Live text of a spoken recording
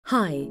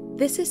Hi,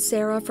 this is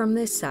Sarah from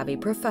The Savvy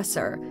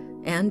Professor,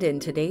 and in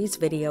today's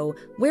video,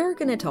 we're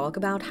going to talk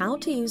about how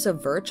to use a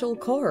virtual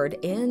card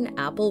in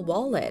Apple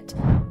Wallet.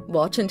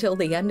 Watch until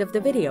the end of the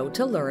video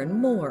to learn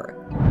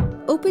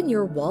more. Open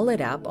your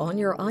Wallet app on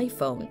your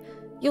iPhone.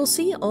 You'll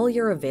see all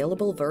your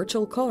available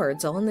virtual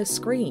cards on the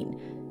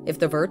screen. If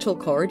the virtual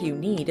card you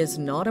need is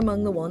not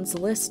among the ones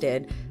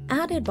listed,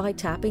 add it by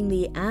tapping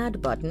the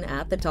Add button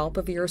at the top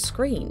of your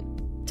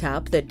screen.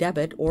 Tap the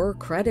debit or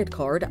credit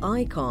card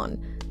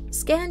icon.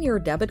 Scan your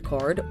debit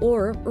card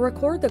or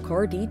record the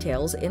card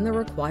details in the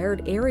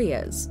required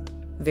areas.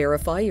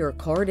 Verify your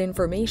card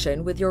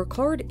information with your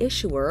card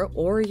issuer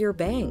or your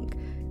bank.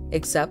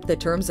 Accept the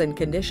terms and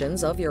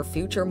conditions of your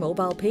future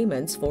mobile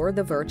payments for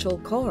the virtual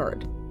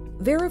card.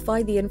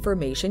 Verify the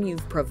information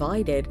you've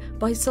provided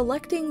by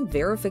selecting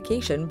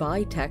Verification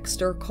by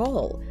Text or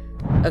Call.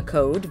 A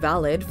code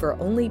valid for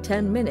only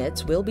 10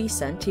 minutes will be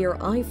sent to your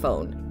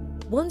iPhone.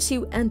 Once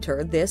you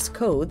enter this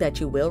code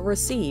that you will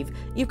receive,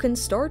 you can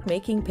start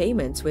making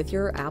payments with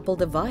your Apple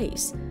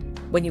device.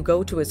 When you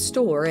go to a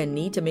store and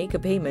need to make a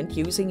payment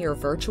using your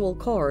virtual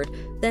card,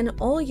 then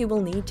all you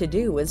will need to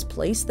do is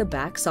place the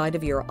backside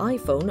of your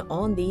iPhone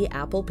on the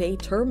Apple Pay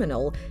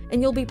terminal,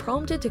 and you'll be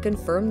prompted to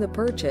confirm the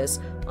purchase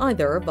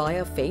either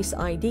via Face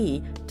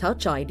ID,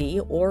 Touch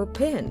ID, or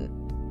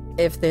PIN.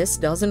 If this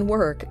doesn't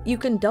work, you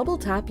can double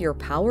tap your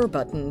power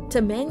button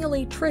to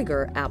manually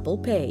trigger Apple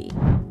Pay.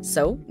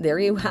 So there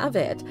you have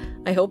it.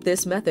 I hope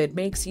this method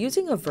makes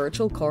using a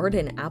virtual card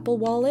in Apple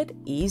Wallet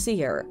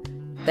easier.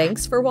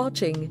 Thanks for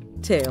watching.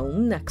 Till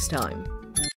next time.